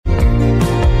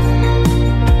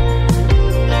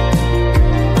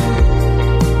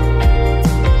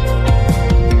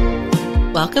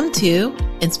Welcome to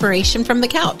Inspiration from the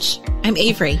Couch. I'm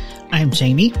Avery. I'm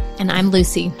Jamie. And I'm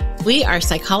Lucy. We are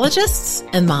psychologists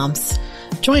and moms.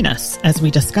 Join us as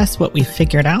we discuss what we've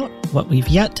figured out, what we've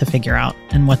yet to figure out,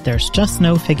 and what there's just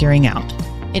no figuring out.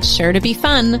 It's sure to be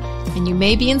fun, and you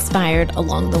may be inspired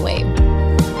along the way.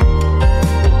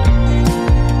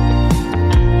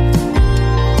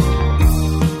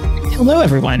 Hello,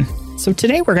 everyone. So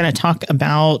today we're going to talk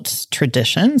about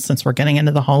traditions. Since we're getting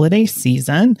into the holiday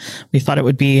season, we thought it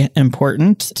would be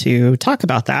important to talk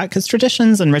about that because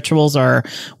traditions and rituals are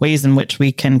ways in which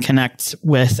we can connect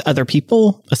with other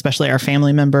people, especially our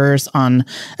family members, on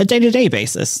a day-to-day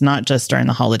basis, not just during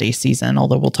the holiday season,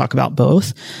 although we'll talk about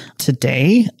both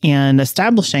today. And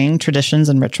establishing traditions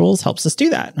and rituals helps us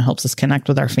do that. It helps us connect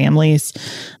with our families,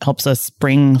 helps us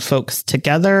bring folks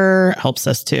together, helps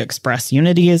us to express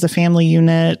unity as a family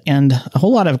unit, and a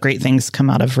whole lot of great things come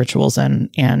out of rituals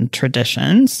and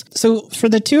traditions. So for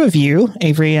the two of you,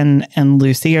 Avery and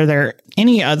Lucy, are there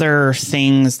any other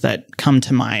things that come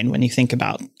to mind when you think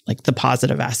about like the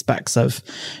positive aspects of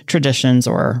traditions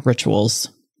or rituals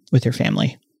with your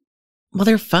family? Well,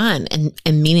 they're fun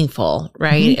and meaningful,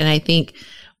 right? Mm-hmm. And I think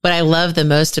what I love the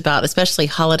most about especially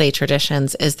holiday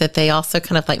traditions is that they also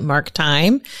kind of like mark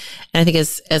time. And I think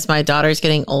as my daughter's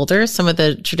getting older, some of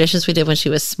the traditions we did when she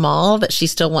was small that she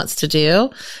still wants to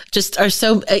do just are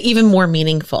so even more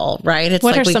meaningful, right? It's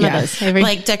what like are some of those?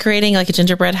 Like decorating like a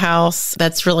gingerbread house.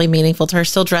 That's really meaningful to her.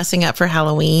 Still dressing up for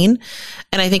Halloween.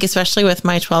 And I think especially with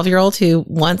my 12-year-old who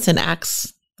wants and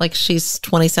acts like she's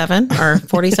 27 or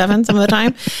 47 some of the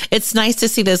time. It's nice to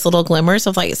see those little glimmers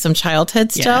of like some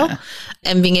childhood still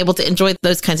and being able to enjoy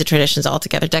those kinds of traditions all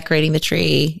together, decorating the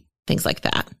tree, things like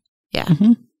that. Yeah.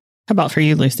 Mm-hmm. How about for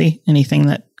you, Lucy? Anything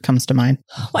that comes to mind?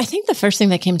 Well, I think the first thing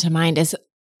that came to mind is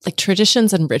like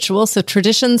traditions and rituals. So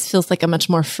traditions feels like a much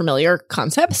more familiar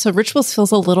concept. So rituals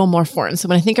feels a little more foreign. So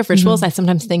when I think of rituals, I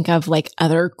sometimes think of like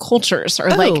other cultures or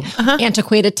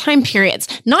antiquated time periods,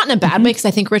 not in a bad way. Cause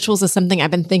I think rituals is something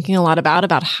I've been thinking a lot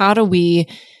about how do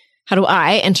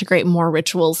I integrate more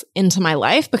rituals into my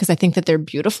life? Because I think that they're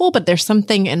beautiful, but there's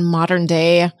something in modern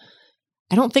day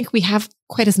I don't think we have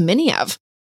quite as many of.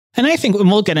 And I think, and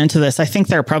we'll get into this, I think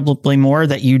there are probably more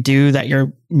that you do that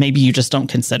maybe you just don't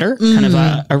consider kind of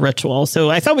a ritual. So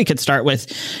I thought we could start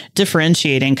with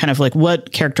differentiating kind of like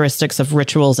what characteristics of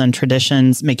rituals and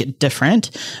traditions make it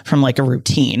different from like a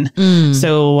routine.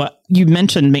 So you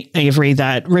mentioned, Avery,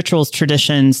 that rituals,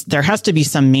 traditions, there has to be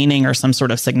some meaning or some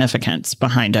sort of significance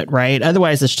behind it, right?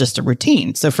 Otherwise, it's just a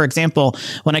routine. So for example,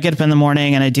 when I get up in the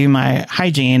morning and I do my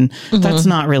hygiene, that's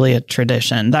not really a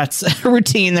tradition. That's a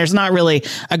routine. There's not really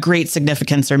a great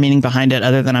significance or meaning behind it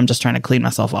other than I'm just trying to clean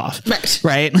myself off.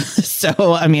 Right.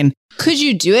 So, I mean, could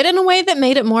you do it in a way that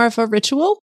made it more of a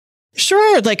ritual?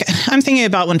 Sure. Like I'm thinking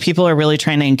about when people are really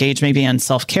trying to engage maybe in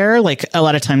self-care, like a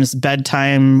lot of times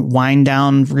bedtime wind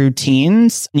down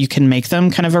routines, you can make them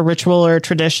kind of a ritual or a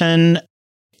tradition.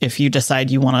 If you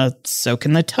decide you want to soak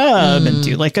in the tub and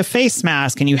do like a face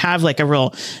mask and you have like a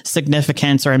real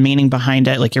significance or a meaning behind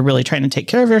it, like you're really trying to take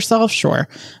care of yourself. Sure.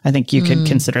 I think you could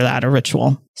consider that a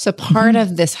ritual. So part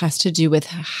of this has to do with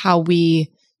how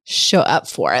we show up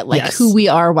for it, like who we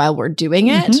are while we're doing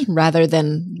it rather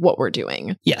than what we're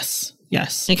doing. Yes.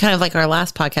 Yes. And kind of like our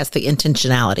last podcast, the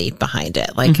intentionality behind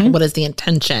it. Like what is the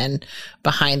intention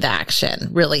behind the action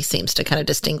really seems to kind of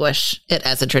distinguish it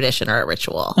as a tradition or a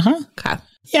ritual. Okay.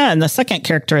 Yeah. And the second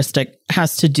characteristic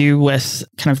has to do with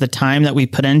kind of the time that we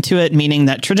put into it, meaning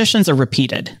that traditions are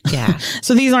repeated. Yeah.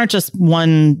 So these aren't just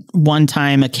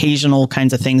one-time occasional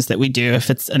kinds of things that we do.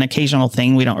 If it's an occasional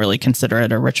thing, we don't really consider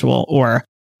it a ritual or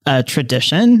a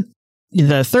tradition.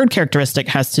 The third characteristic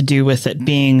has to do with it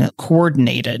being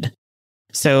coordinated.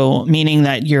 So meaning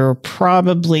that you're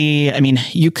probably, I mean,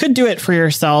 you could do it for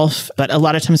yourself, but a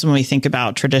lot of times when we think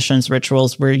about traditions,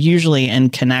 rituals, we're usually in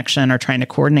connection or trying to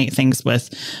coordinate things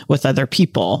with other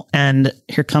people. And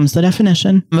here comes the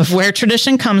definition of where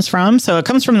tradition comes from. So it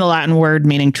comes from the Latin word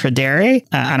meaning tradere.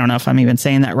 I don't know if I'm even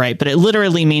saying that right, but it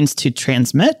literally means to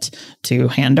transmit, to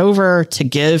hand over, to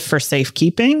give for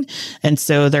safekeeping. And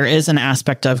so there is an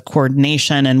aspect of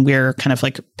coordination and we're kind of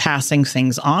like passing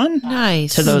things on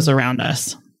to those around us.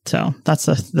 So that's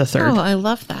the third. Oh, I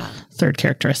love that. Third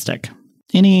characteristic.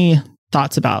 Any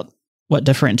thoughts about what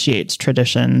differentiates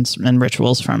traditions and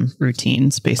rituals from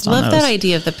routines based on those? I love that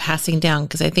idea of the passing down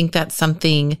because I think that's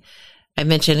something I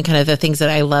mentioned kind of the things that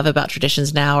I love about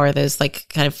traditions now are those like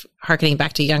kind of hearkening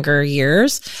back to younger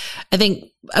years. I think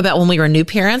about when we were new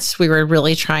parents, we were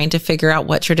really trying to figure out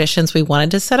what traditions we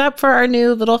wanted to set up for our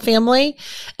new little family.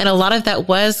 And a lot of that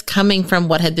was coming from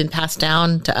what had been passed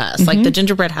down to us, like the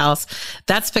gingerbread house.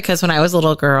 That's because when I was a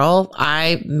little girl,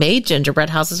 I made gingerbread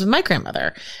houses with my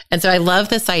grandmother. And so I love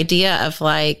this idea of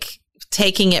like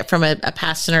taking it from a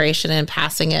past generation and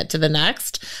passing it to the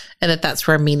next. And that's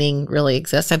where meaning really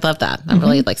exists. I love that. That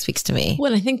really like speaks to me.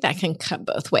 Well, I think that can cut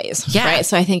both ways. Yeah. Right.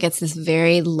 So I think it's this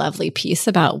very lovely piece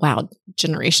about, wow,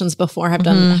 generations before have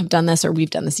done this, or we've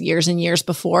done this years and years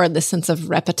before, this sense of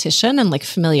repetition and like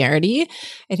familiarity.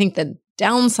 I think the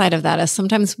downside of that is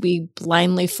sometimes we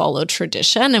blindly follow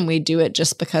tradition and we do it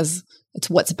just because it's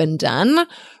what's been done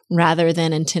rather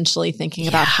than intentionally thinking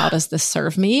about how does this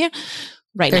serve me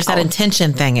right There's now. that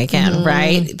intention thing again,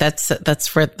 right? That's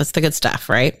the good stuff,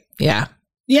 right? Yeah.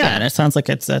 Yeah. And it sounds like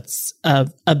it's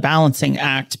a balancing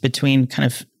act between kind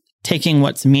of taking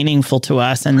what's meaningful to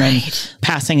us and then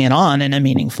passing it on in a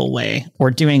meaningful way,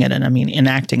 or doing it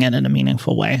enacting it in a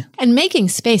meaningful way. And making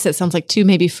space, it sounds like too,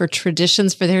 maybe for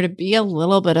traditions, for there to be a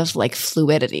little bit of like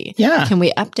fluidity. Yeah. Can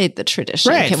we update the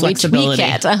tradition? Right. Can we tweak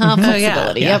it?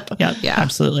 Flexibility. Yep. Yeah.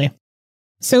 Absolutely.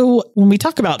 So when we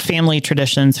talk about family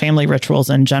traditions, family rituals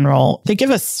in general, they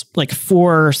give us like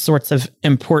 4 sorts of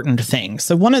important things.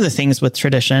 So one of the things with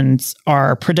traditions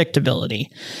are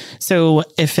predictability. So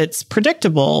if it's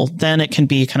predictable, then it can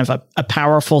be kind of a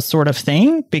powerful sort of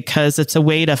thing because it's a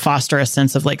way to foster a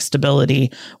sense of like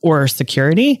stability or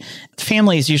security.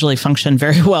 Families usually function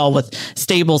very well with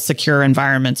stable, secure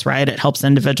environments, right? It helps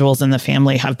individuals in the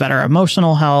family have better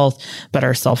emotional health,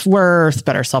 better self-worth,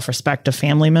 better self-respect of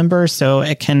family members. So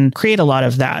it can create a lot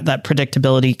of that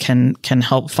predictability can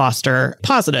help foster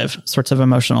positive sorts of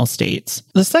emotional states.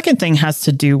 The second thing has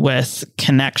to do with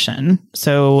connection.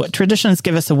 So traditions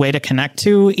give us a way to connect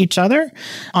to each other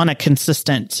on a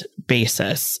consistent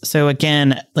basis. So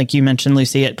again, like you mentioned,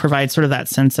 Lucy, it provides sort of that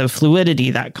sense of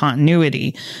fluidity, that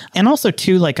continuity, and also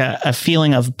too like a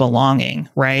feeling of belonging,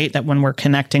 right? That when we're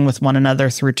connecting with one another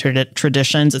through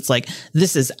traditions, it's like,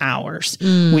 this is ours.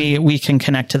 We can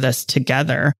connect to this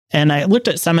together. And I looked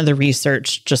at some of the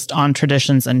research just on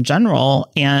traditions in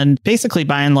general. And basically,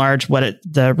 by and large, what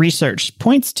the research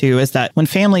points to is that when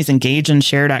families engage in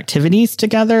shared activities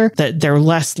together, that they're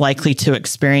less likely to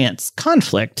experience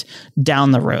conflict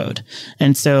down the road.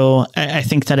 And so I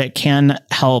think that it can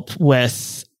help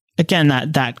with, again,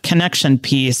 that connection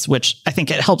piece, which I think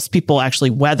it helps people actually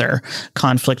weather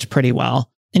conflict pretty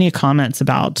well. Any comments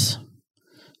about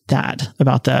that,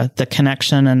 about the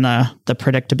connection and the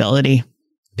predictability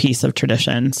piece of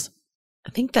traditions? I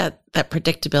think that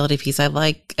predictability piece, I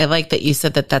like that you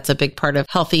said that that's a big part of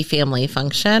healthy family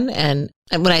function. And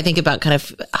when I think about kind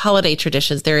of holiday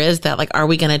traditions, there is that like, are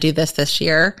we going to do this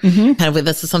year? Kind of,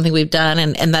 this is something we've done.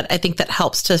 And that I think that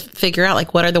helps to figure out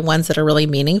like, what are the ones that are really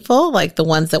meaningful? Like the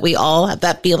ones that we all have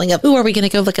that feeling of, are we going to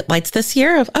go look at lights this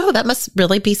year? Of, that must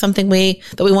really be something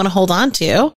that we want to hold on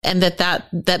to. And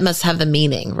that must have the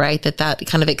meaning, right? That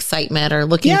kind of excitement or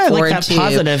looking forward like that to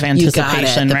positive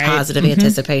anticipation, the right? positive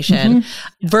anticipation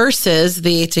versus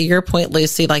to your point,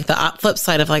 Lucy, like the flip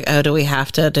side of like, do we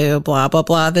have to do blah, blah,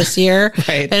 blah this year?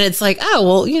 Right. And it's like,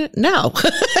 no.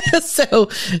 So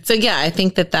yeah, I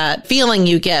think that feeling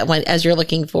you get as you're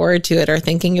looking forward to it or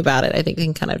thinking about it, I think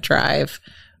can kind of drive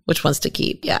which ones to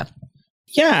keep. Yeah.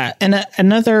 Yeah. And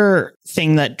another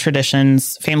thing that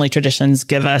family traditions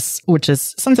give us, which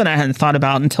is something I hadn't thought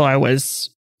about until I was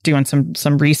doing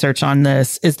some research on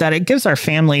this, is that it gives our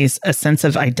families a sense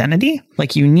of identity,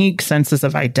 like unique senses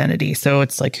of identity. So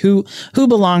it's like who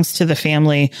belongs to the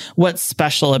family, what's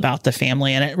special about the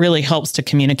family. And it really helps to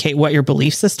communicate what your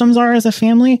belief systems are as a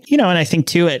family. And I think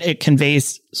too, it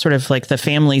conveys sort of like the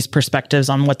family's perspectives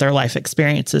on what their life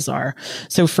experiences are.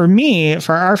 So for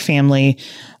our family,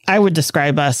 I would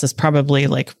describe us as probably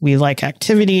like, we like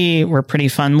activity. We're pretty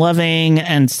fun loving.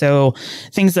 And so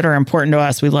things that are important to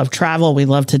us, we love travel. We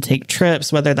love to take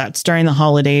trips, whether that's during the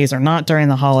holidays or not during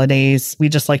the holidays. We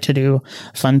just like to do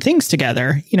fun things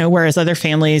together, whereas other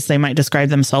families, they might describe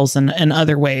themselves in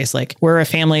other ways. Like we're a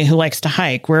family who likes to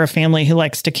hike. We're a family who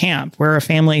likes to camp. We're a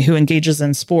family who engages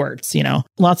in sports,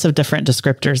 lots of different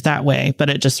descriptors that way, but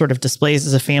it just sort of displays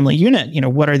as a family unit,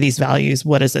 what are these values?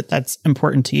 What is it that's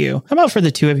important to you? How about for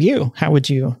the two of you? How would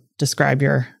you describe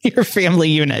your family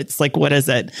units? Like, what is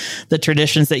it? The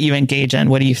traditions that you engage in,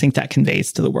 what do you think that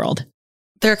conveys to the world?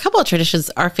 There are a couple of traditions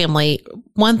our family,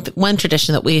 one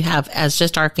tradition that we have as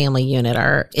just our family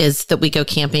unit is that we go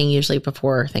camping usually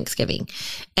before Thanksgiving.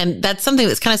 And that's something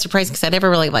that's kind of surprising because I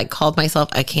never really called myself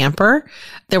a camper.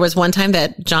 There was one time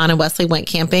that John and Wesley went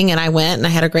camping and I went and I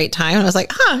had a great time. And I was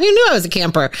like, who knew I was a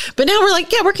camper? But now we're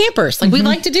like, yeah, we're campers. We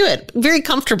like to do it very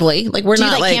comfortably. We're do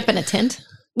not you camp in a tent?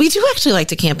 We do actually like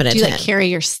to camp in a tent. Do you carry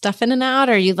your stuff in and out,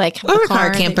 or you have we're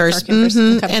car campers?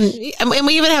 Mm-hmm. Okay. And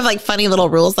we even have funny little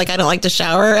rules. I don't like to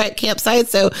shower at campsites,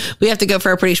 so we have to go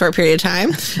for a pretty short period of time.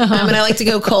 And I like to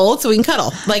go cold so we can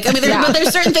cuddle. But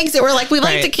there's certain things that we're we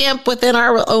like to camp within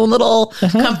our own little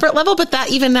comfort level. But that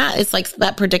is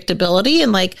that predictability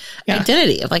and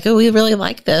identity of we really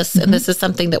like this, and this is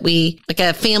something that we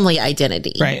a family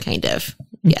identity, kind of.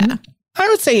 Yeah. I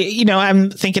would say,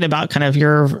 I'm thinking about kind of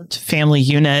your family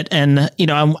unit and,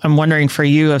 I'm wondering for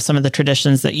you of some of the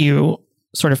traditions that you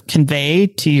sort of convey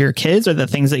to your kids or the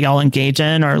things that y'all engage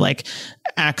in or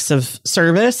acts of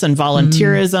service and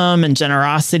volunteerism and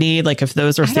generosity. If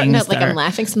those are things that I'm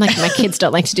laughing. So my kids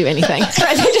don't like to do anything.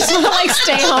 They just want to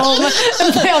stay home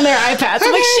and play on their iPads.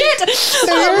 I'm shit.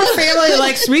 So your family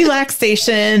likes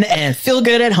relaxation and feel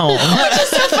good at home. Which is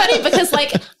so funny because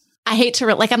I hate to,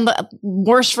 I'm the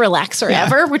worst relaxer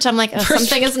ever, which I'm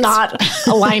something is not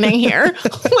aligning here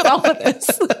with all of this.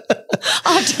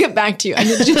 I'll have to get back to you. I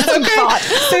need to do some thought.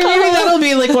 So maybe that'll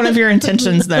be one of your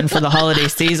intentions then for the holiday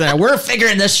season. We're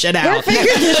figuring this shit out.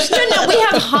 No, we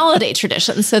have holiday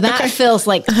traditions. So that feels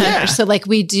like dinner. So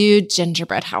we do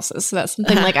gingerbread houses. So that's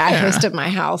something I host at my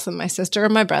house, and my sister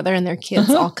and my brother and their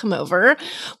kids all come over,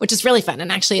 which is really fun.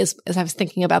 And actually, as I was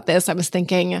thinking about this, I was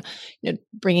thinking,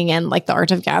 bringing in the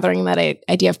art of gathering, that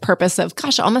idea of purpose of,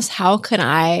 gosh, almost how can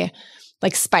I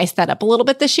spice that up a little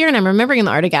bit this year? And I'm remembering in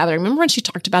the art of gathering, remember when she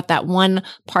talked about that one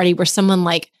party where someone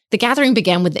the gathering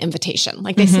began with the invitation,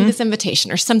 they see this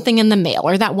invitation or something in the mail,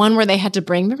 or that one where they had to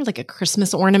bring, remember a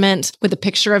Christmas ornament with a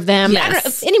picture of them.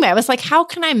 Yes. Anyway, I was how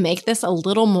can I make this a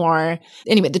little more,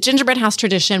 anyway, the gingerbread house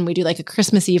tradition, we do a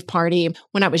Christmas Eve party.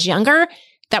 When I was younger,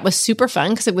 that was super fun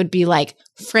because it would be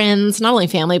friends, not only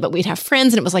family, but we'd have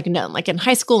friends. And it was known, in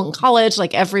high school and college,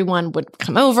 everyone would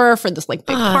come over for this big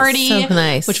party, so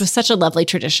nice. Which was such a lovely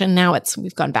tradition. Now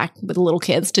we've gone back with little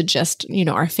kids to just,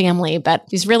 our family, but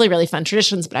these really, really fun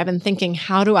traditions. But I've been thinking,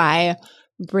 how do I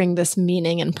bring this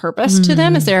meaning and purpose to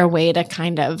them? Is there a way to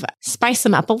kind of spice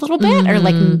them up a little bit or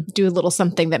do a little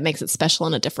something that makes it special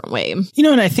in a different way?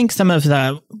 And I think one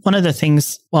of the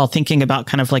things while thinking about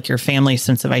kind of your family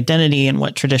sense of identity and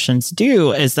what traditions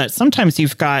do is that sometimes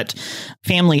you've got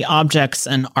family objects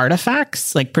and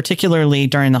artifacts, particularly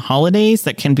during the holidays,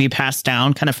 that can be passed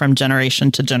down kind of from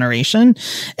generation to generation.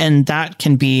 And that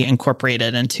can be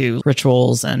incorporated into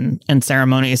rituals and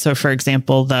ceremonies. So for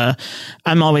example,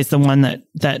 I'm always the one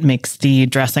that makes the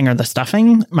dressing or the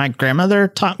stuffing. My grandmother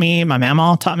taught me, my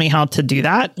mama taught me how to do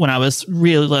that when I was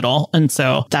really little. And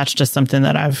so that's just something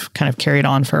that I've kind of carried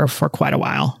on for quite a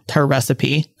while, her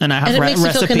recipe. And I have recipes. And it makes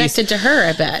you feel connected to her,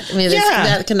 I bet. I mean, there's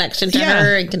that connection to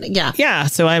her. Yeah.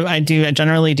 So I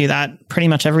generally do that pretty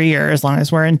much every year as long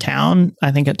as we're in town.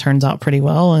 I think it turns out pretty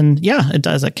well. And it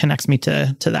does. It connects me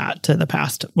to the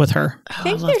past with her. I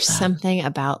think there's something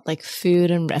about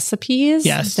food and recipes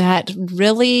that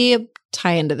really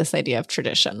tie into this idea of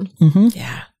tradition. Mm-hmm.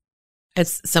 Yeah.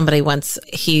 It's somebody once,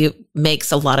 he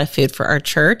makes a lot of food for our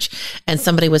church, and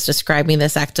somebody was describing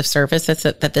this act of service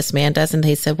that this man does. And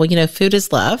they said, well, food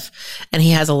is love, and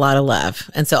he has a lot of love.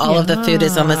 And so all of the food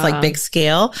is almost big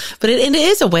scale, but it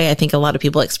is a way I think a lot of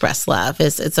people express love.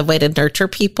 It's a way to nurture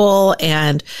people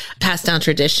and pass down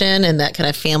tradition and that kind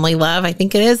of family love. I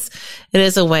think it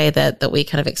is a way that we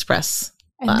kind of express.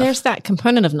 And there's that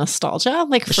component of nostalgia,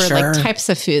 for types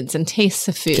of foods and tastes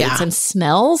of foods and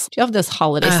smells. Do you have those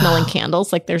holiday smelling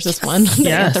candles? There's this one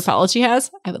that Anthropologie has.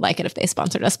 I would like it if they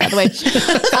sponsored us, by the way,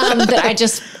 that I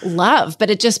just love. But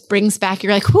it just brings back,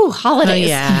 you're whoo, holidays. Oh,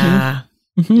 yeah.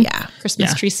 Mm-hmm. Yeah.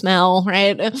 Christmas tree smell,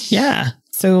 right? Yeah.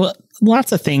 So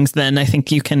lots of things then I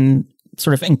think you can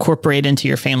sort of incorporate into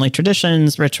your family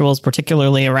traditions, rituals,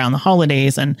 particularly around the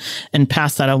holidays, and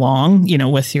pass that along,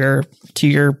 to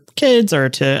your kids or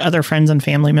to other friends and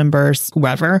family members,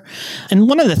 whoever. And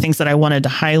one of the things that I wanted to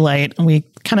highlight, and we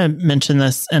kind of mentioned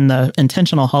this in the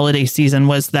intentional holiday season,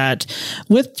 was that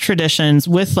with traditions,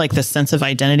 with the sense of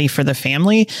identity for the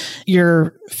family,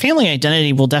 your family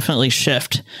identity will definitely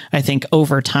shift, I think,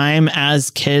 over time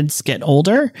as kids get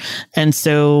older. And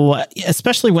so,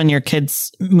 especially when your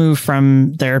kids move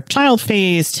from their child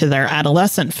phase to their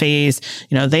adolescent phase,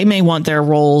 they may want their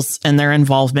roles and their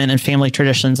involvement in family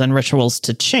traditions and rituals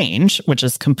to change. change, which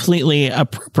is completely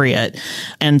appropriate.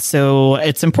 And so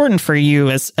it's important for you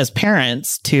as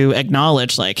parents to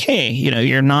acknowledge like, hey,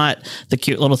 you're not the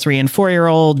cute little 3 and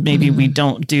 4-year-old. Maybe we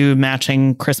don't do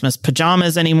matching Christmas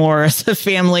pajamas anymore as a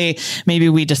family. Maybe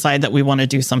we decide that we want to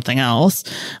do something else.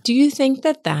 Do you think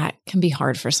that can be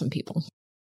hard for some people?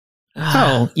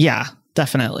 Oh, yeah,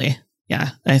 definitely.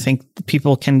 Yeah, I think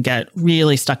people can get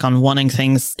really stuck on wanting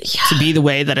things to be the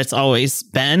way that it's always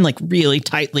been, like really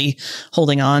tightly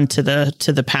holding on to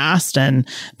the past and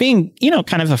being,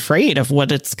 kind of afraid of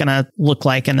what it's going to look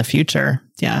like in the future.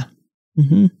 Yeah.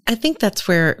 Mm-hmm. I think that's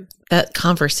where that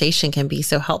conversation can be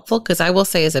so helpful, because I will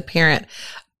say as a parent,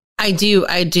 I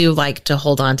do like to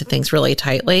hold on to things really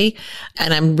tightly,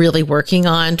 and I'm really working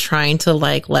on trying to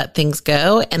like let things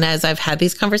go. And as I've had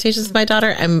these conversations with my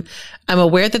daughter, I'm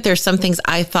aware that there's some things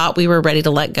I thought we were ready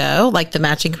to let go, like the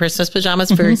matching Christmas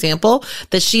pajamas, for example,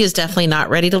 that she is definitely not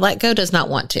ready to let go, does not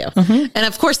want to. And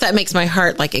of course that makes my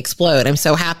heart like explode. I'm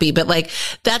so happy, but like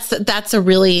that's a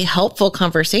really helpful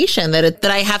conversation that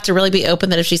I have to really be open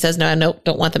that if she says, no, I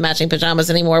don't want the matching pajamas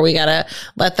anymore, we got to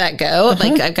let that go.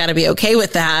 Like I've got to be okay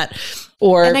with that.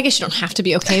 And I guess you don't have to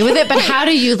be okay with it, but how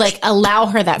do you like allow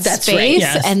her that space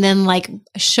and then like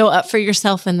show up for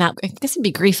yourself in that? I guess it'd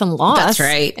be grief and loss. That's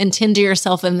right. And tend to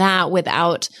yourself in that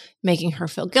without making her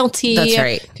feel guilty. That's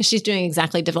right. Because she's doing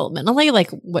exactly developmentally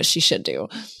like what she should do.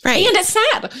 Right. And it's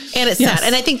sad. Sad.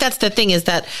 And I think that's the thing, is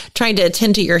that trying to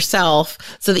attend to yourself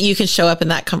so that you can show up in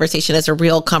that conversation as a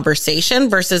real conversation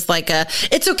versus like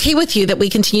it's okay with you that we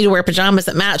continue to wear pajamas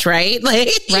that match, right? Like,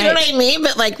 you know what I mean?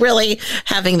 But like really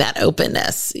having that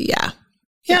openness. Yeah.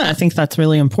 Yeah. I think that's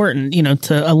really important,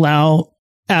 to allow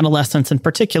adolescents, in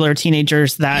particular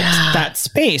teenagers, that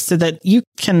space so that you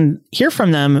can hear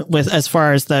from them with as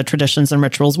far as the traditions and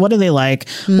rituals. What do they like?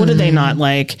 What do they not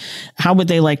like? How would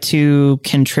they like to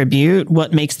contribute?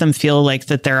 What makes them feel like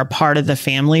that they're a part of the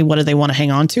family? What do they want to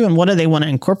hang on to? And what do they want to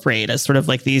incorporate as sort of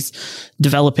like these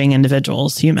developing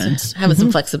individuals, humans? Having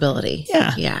some flexibility.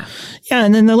 Yeah. Yeah. Yeah.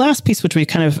 And then the last piece, which we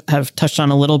kind of have touched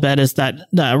on a little bit, is that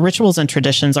the rituals and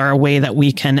traditions are a way that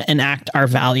we can enact our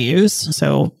values.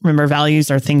 So remember, values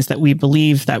are things that we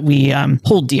believe that we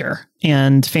hold dear.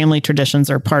 And family traditions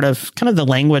are part of kind of the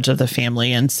language of the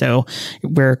family. And so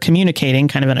we're communicating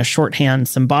kind of in a shorthand,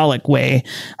 symbolic way,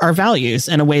 our values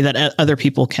in a way that other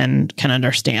people can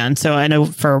understand. So I know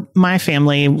for my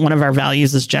family, one of our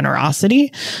values is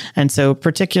generosity. And so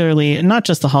particularly, not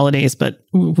just the holidays, but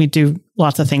we do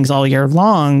lots of things all year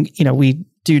long. We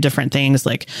do different things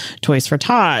like Toys for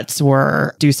Tots,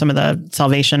 or do some of the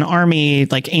Salvation Army,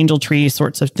 like Angel Tree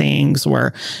sorts of things,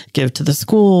 or give to the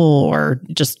school, or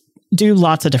just do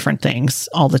lots of different things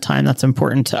all the time. That's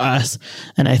important to us.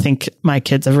 And I think my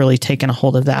kids have really taken a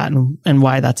hold of that and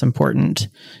why that's important.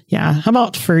 Yeah. How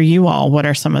about for you all? What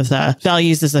are some of the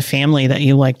values as a family that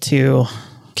you like to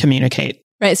communicate?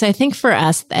 Right. So I think for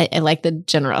us, I like the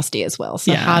generosity as well.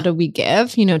 So how do we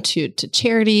give, to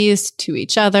charities, to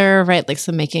each other, right? Like,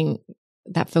 so making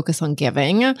that focus on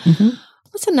giving.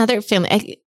 What's another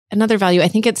another value? I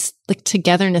think it's like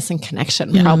togetherness and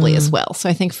connection probably as well. So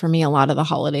I think for me, a lot of the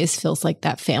holidays feels like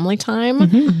that family time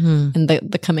and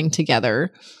the coming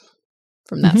together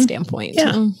from that standpoint.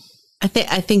 Yeah. I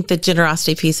think the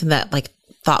generosity piece and that like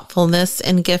thoughtfulness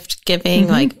and gift giving,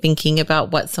 like thinking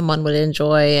about what someone would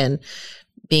enjoy and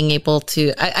being able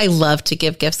to, I love to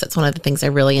give gifts. That's one of the things I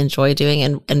really enjoy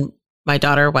doing. And my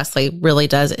daughter, Wesley, really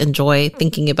does enjoy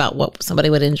thinking about what somebody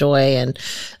would enjoy. And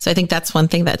so I think that's one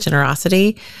thing, that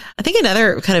generosity. I think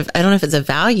another kind of, I don't know if it's a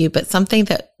value, but something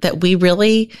that we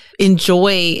really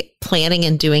enjoy planning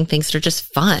and doing things that are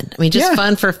just fun. I mean, just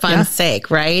fun for fun's sake,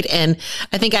 right? And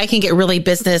I think I can get really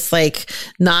business, like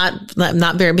not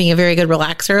being a very good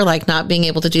relaxer, like not being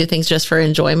able to do things just for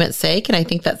enjoyment's sake. And I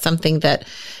think that's something that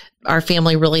our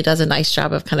family really does a nice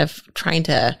job of kind of trying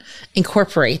to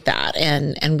incorporate that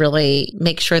and really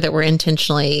make sure that we're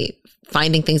intentionally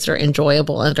finding things that are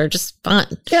enjoyable and that are just fun.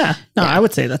 Yeah. No, I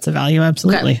would say that's a value.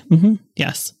 Absolutely. Okay.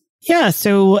 Yes. Yeah.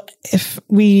 So if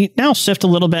we now shift a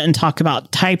little bit and talk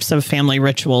about types of family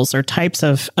rituals or types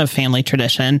of family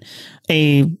tradition,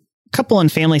 a couple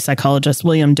and family psychologist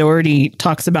William Doherty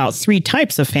talks about 3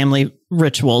 types of family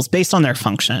rituals based on their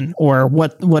function or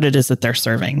what it is that they're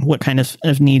serving, what kind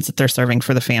of needs that they're serving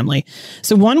for the family.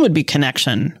 So one would be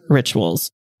connection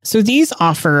rituals. So these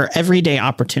offer everyday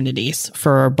opportunities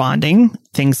for bonding,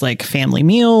 things like family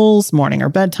meals, morning or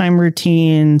bedtime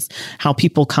routines, how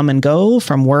people come and go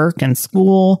from work and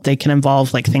school. They can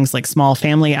involve like things like small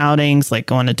family outings, like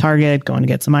going to Target, going to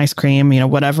get some ice cream,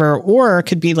 whatever, or it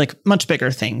could be like much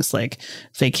bigger things like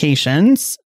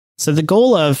vacations. So the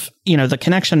goal of, the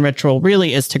connection ritual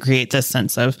really is to create this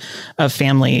sense of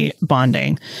family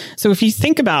bonding. So if you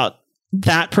think about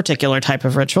that particular type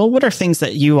of ritual, what are things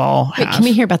that you all have? Wait, can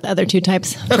we hear about the other two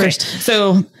types first?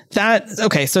 So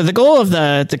the goal of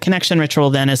the connection ritual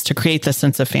then is to create this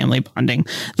sense of family bonding.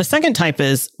 The second type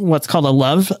is what's called a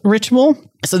love ritual.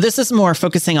 So this is more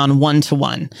focusing on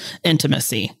one-to-one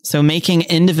intimacy. So making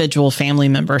individual family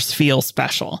members feel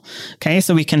special. Okay.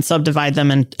 So we can subdivide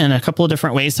them in a couple of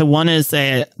different ways. So one is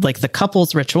like the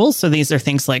couples rituals. So these are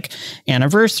things like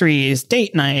anniversaries,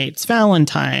 date nights,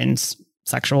 Valentine's,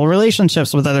 sexual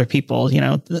relationships with other people,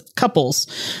 the couples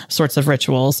sorts of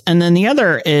rituals. And then the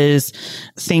other is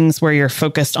things where you're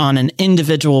focused on an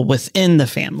individual within the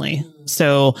family.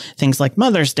 So things like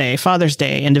Mother's Day, Father's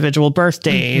Day, individual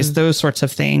birthdays, those sorts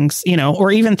of things,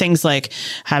 or even things like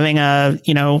having a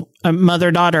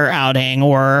mother-daughter outing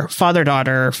or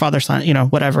father-daughter, father-son,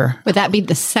 whatever. Would that be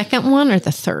the second one or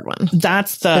the third one?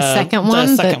 That's the second one?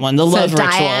 The second one, the love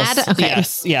rituals. Dyad? Okay.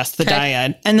 Yes, the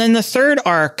dyad. And then the third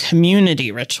are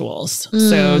community rituals.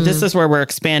 So this is where we're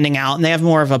expanding out, and they have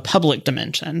more of a public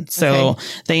dimension. So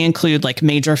they include like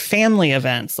major family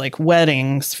events like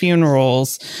weddings,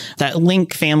 funerals that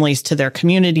link families to their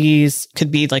communities,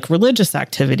 could be like religious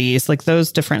activities, like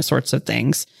those different sorts of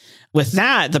things. With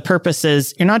that, the purpose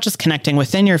is you're not just connecting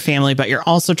within your family, but you're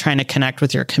also trying to connect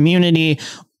with your community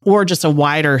or just a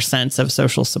wider sense of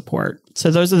social support.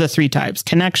 So those are the three types: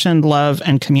 connection, love,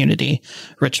 and community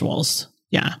rituals.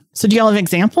 Yeah. So do y'all have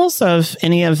examples of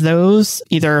any of those,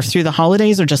 either through the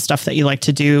holidays or just stuff that you like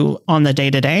to do on the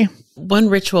day-to-day? One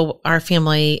ritual our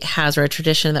family has, or a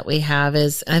tradition that we have,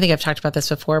 is, and I think I've talked about this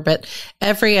before, but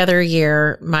every other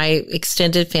year, my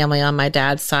extended family on my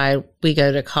dad's side, we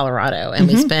go to Colorado and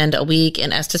we spend a week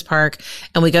in Estes Park,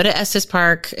 and we go to Estes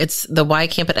Park. It's the Y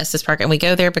camp at Estes Park. And we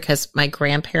go there because my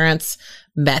grandparents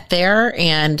met there,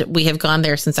 and we have gone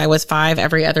there since I was 5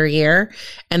 every other year.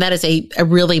 And that is a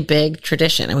really big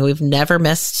tradition. I mean, we've never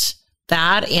missed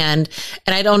that. And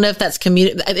I don't know if that's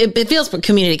community. It feels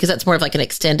community because that's more of like an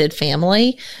extended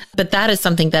family, but that is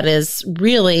something that is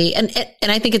really, and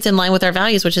I think it's in line with our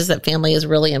values, which is that family is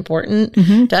really important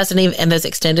to us. And those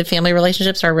extended family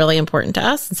relationships are really important to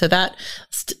us. And so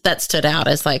that stood out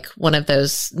as like one of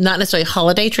those, not necessarily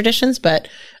holiday traditions, but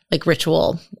like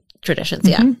ritual traditions.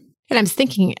 Yeah. And I was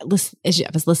thinking, as I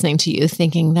was listening to you,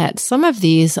 thinking that some of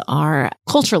these are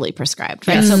culturally prescribed,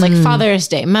 right? So like Father's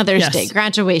Day, Mother's Day,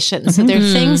 graduation. So they're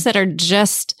things that are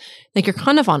just like you're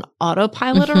kind of on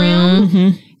autopilot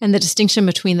around. And the distinction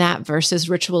between that versus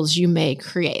rituals you may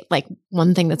create. Like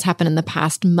one thing that's happened in the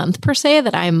past month per se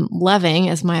that I'm loving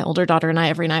is my older daughter and I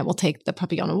every night will take the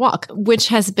puppy on a walk, which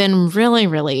has been really,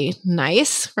 really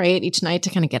nice, right? Each night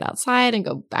to kind of get outside and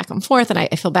go back and forth. And I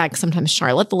feel bad because sometimes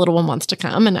Charlotte, the little one, wants to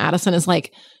come and Addison is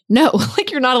like, no,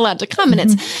 like you're not allowed to come. And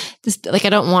it's just like, I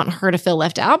don't want her to feel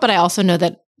left out, but I also know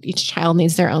that each child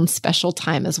needs their own special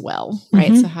time as well,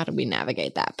 right? So how do we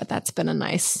navigate that? But that's been a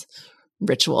nice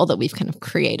ritual that we've kind of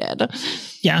created.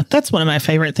 Yeah, that's one of my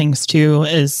favorite things too,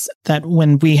 is that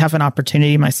when we have an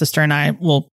opportunity, my sister and I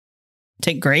will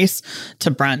take Grace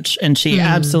to brunch, and she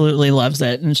absolutely loves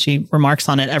it. And she remarks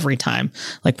on it every time.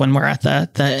 Like when we're at the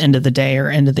end of the day or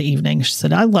end of the evening, she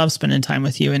said, I love spending time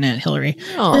with you and Aunt Hillary.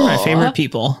 You're my favorite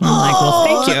people. And I'm like, well,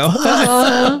 thank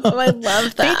you. I love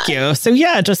that. Thank you. So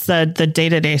yeah, just the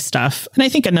day-to-day stuff. And I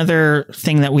think another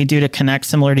thing that we do to connect,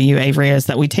 similar to you, Avery, is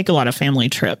that we take a lot of family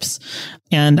trips.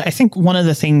 And I think one of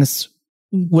the things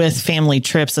with family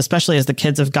trips, especially as the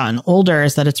kids have gotten older,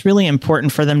 is that it's really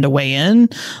important for them to weigh in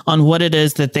on what it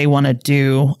is that they want to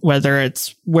do, whether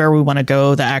it's where we want to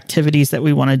go, the activities that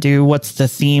we want to do, what's the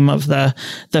theme of the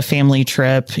family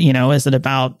trip. Is it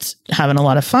about having a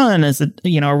lot of fun? Is it,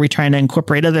 are we trying to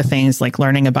incorporate other things like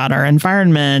learning about our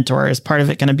environment, or is part of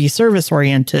it going to be service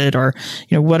oriented, or,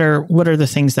 what are the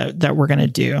things that we're going to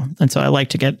do? And so I like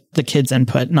to get the kids'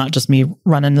 input, not just me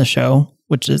running the show,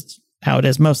 which is how it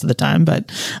is most of the time,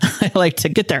 but I like to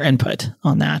get their input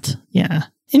on that. Yeah.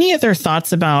 Any other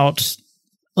thoughts about,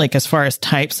 like, as far as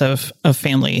types of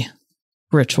family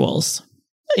rituals?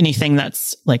 Anything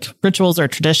that's like rituals or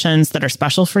traditions that are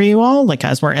special for you all, like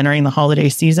as we're entering the holiday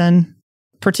season,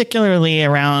 particularly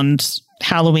around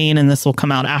Halloween, and this will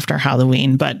come out after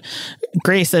Halloween, but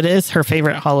Grace, it is her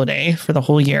favorite holiday for the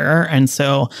whole year. And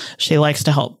so she likes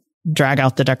to help drag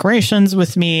out the decorations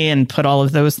with me and put all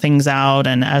of those things out.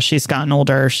 And as she's gotten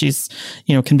older, she's,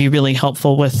 can be really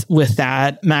helpful with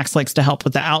that. Max likes to help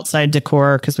with the outside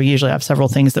decor because we usually have several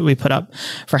things that we put up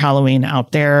for Halloween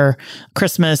out there.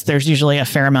 Christmas, there's usually a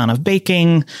fair amount of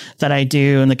baking that I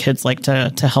do, and the kids like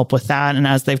to help with that. And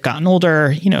as they've gotten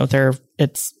older,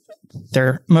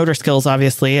 Their motor skills,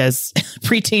 obviously, as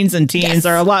preteens and teens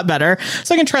are a lot better.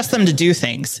 So I can trust them to do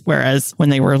things. Whereas when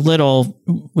they were little,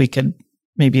 we could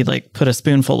maybe like put a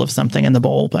spoonful of something in the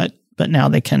bowl, but now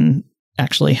they can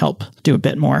actually help do a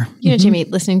bit more. You know, Jamie,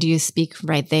 listening to you speak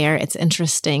right there, it's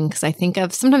interesting because I think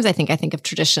of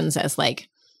traditions as like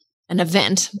an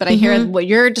event, but I hear what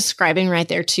you're describing right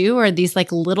there too, are these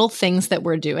like little things that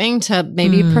we're doing to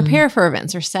maybe prepare for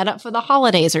events or set up for the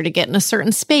holidays or to get in a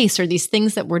certain space, or these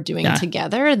things that we're doing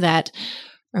together that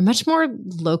are much more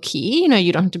low key. You know,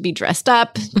 you don't have to be dressed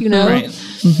up, you know,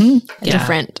 a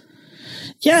different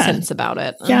sense about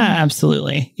it. Yeah,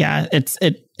 absolutely. Yeah.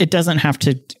 It doesn't have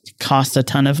to cost a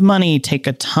ton of money, take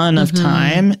a ton of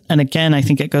time. And again, I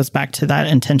think it goes back to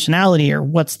that intentionality, or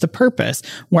what's the purpose?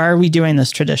 Why are we doing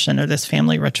this tradition or this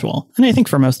family ritual? And I think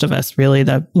for most of us, really,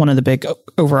 one of the big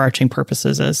overarching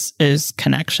purposes is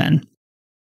connection.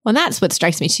 Well, that's what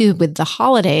strikes me too with the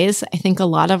holidays. I think a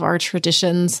lot of our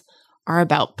traditions are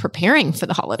about preparing for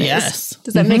the holidays. Yes.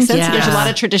 Does that make sense? Yeah. There's a lot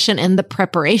of tradition in the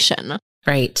preparation.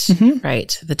 Right.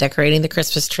 Right. The decorating the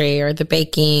Christmas tree or the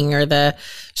baking or the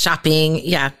shopping.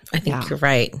 Yeah, I think you're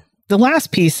right. The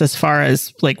last piece, as far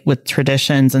as like with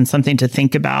traditions and something to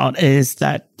think about, is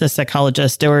that the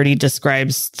psychologist Doherty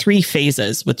describes 3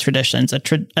 phases with traditions,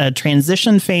 a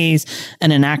transition phase,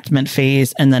 an enactment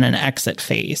phase, and then an exit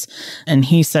phase. And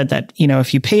he said that, you know,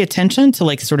 if you pay attention to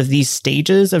like sort of these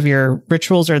stages of your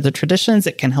rituals or the traditions,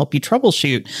 it can help you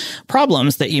troubleshoot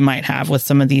problems that you might have with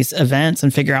some of these events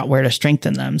and figure out where to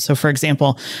strengthen them. So for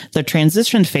example, the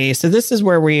transition phase. So this is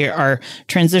where we are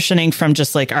transitioning from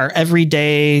just like our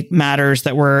everyday matters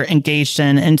that we're engaged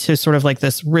in into sort of like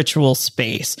this ritual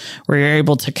space where you're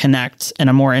able to connect in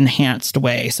a more enhanced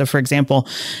way. So for example,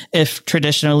 if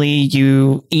traditionally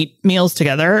you eat meals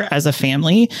together as a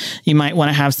family, you might want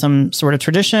to have some sort of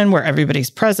tradition where everybody's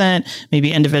present.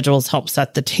 Maybe individuals help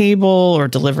set the table or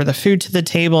deliver the food to the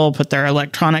table, put their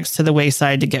electronics to the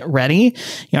wayside to get ready.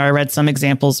 You know, I read some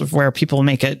examples of where people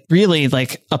make it really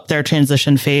like up their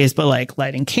transition phase, but like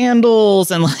lighting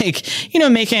candles and like, you know,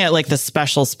 making it like the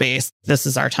special space. This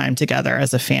is our time together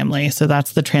as a family. So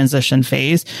that's the transition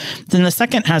phase. Then the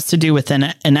second has to do with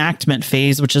an enactment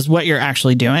phase, which is what you're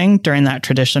actually doing during that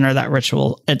tradition or that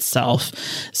ritual itself.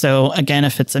 So again,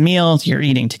 if it's a meal, you're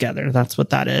eating together. That's what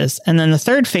that is. And then the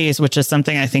third phase, which is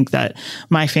something I think that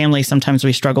my family sometimes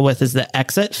we struggle with, is the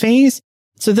exit phase.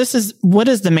 So this is what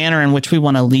is the manner in which we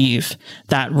want to leave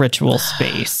that ritual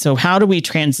space. So how do we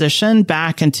transition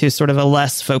back into sort of a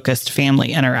less focused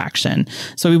family interaction?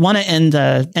 So we want to end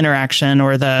the interaction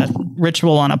or the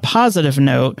ritual on a positive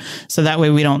note. So that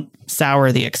way we don't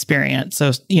sour the experience.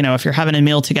 So, you know, if you're having a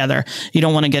meal together, you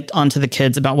don't want to get onto the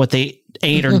kids about what they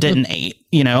ate or didn't eat,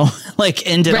 you know, like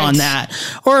end it on that.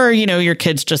 Or, you know, your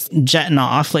kids just jetting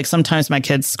off. Like sometimes my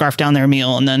kids scarf down their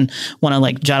meal and then want to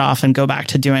like jet off and go back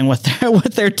to doing what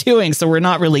they're doing. So we're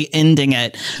not really ending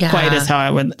it quite as how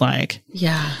I would like.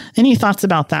 Yeah. Any thoughts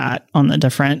about that on the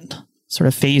different sort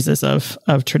of phases of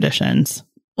traditions?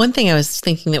 One thing I was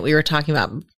thinking that we were talking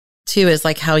about too is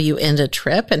like how you end a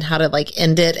trip and how to like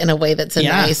end it in a way that's a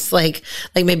nice, like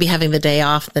maybe having the day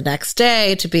off the next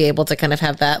day to be able to kind of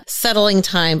have that settling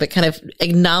time, but kind of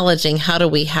acknowledging how do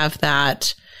we have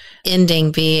that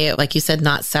ending be, like you said,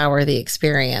 not sour the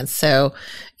experience. So,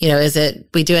 you know,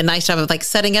 we do a nice job of like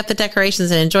setting up the decorations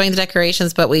and enjoying the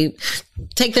decorations, but we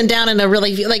take them down in a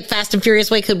really like fast and furious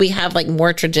way. Could we have like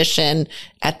more tradition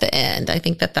at the end? I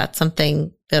think that that's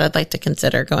something that I'd like to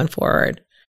consider going forward.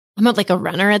 I'm not like a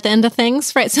runner at the end of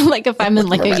things, right? So like if I'm in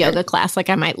like a yoga class, like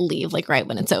I might leave like right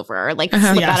when it's over or like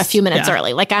slip out a few minutes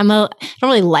early. Like I don't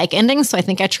really like endings, so I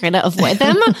think I try to avoid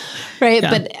them, right?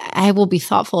 But I will be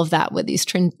thoughtful of that with these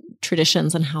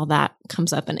traditions and how that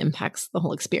comes up and impacts the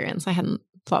whole experience. I hadn't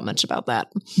thought much about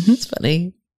that. It's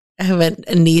funny. I have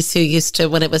a niece who used to,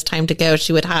 when it was time to go,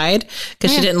 she would hide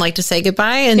because she didn't like to say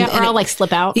goodbye. And I'll like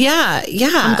slip out. Yeah.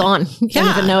 I'm gone. You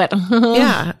don't even know it.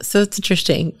 Yeah. So it's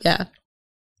interesting. Yeah.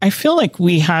 I feel like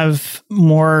we have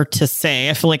more to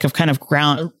say. I feel like I've kind of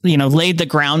laid the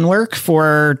groundwork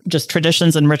for just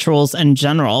traditions and rituals in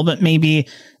general, but maybe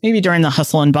during the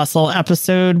Hustle and Bustle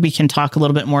episode, we can talk a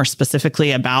little bit more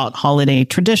specifically about holiday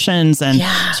traditions and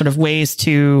sort of ways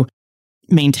to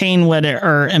maintain what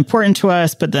are important to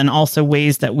us, but then also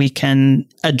ways that we can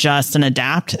adjust and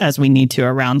adapt as we need to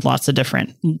around lots of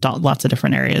different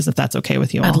areas, if that's okay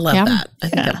with you all. I'd love that. I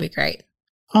think that'd be great.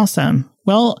 Awesome.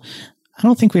 Well, I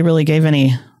don't think we really gave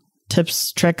any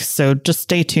tips, tricks, so just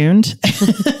stay tuned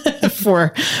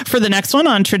for the next one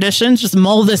on traditions. Just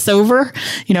mull this over,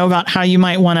 about how you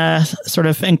might want to sort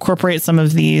of incorporate some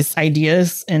of these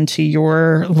ideas into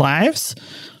your lives.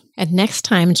 And next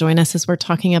time, join us as we're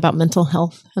talking about mental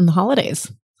health and the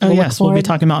holidays. Oh, yes. We'll be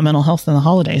talking about mental health in the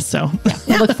holidays. So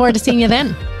we look forward to seeing you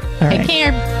then. Take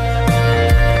care.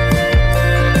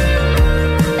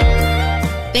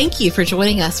 Thank you for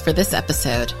joining us for this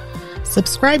episode.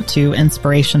 Subscribe to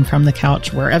Inspiration from the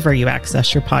Couch wherever you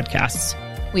access your podcasts.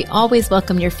 We always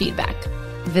welcome your feedback.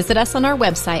 Visit us on our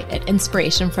website at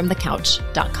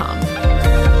inspirationfromthecouch.com.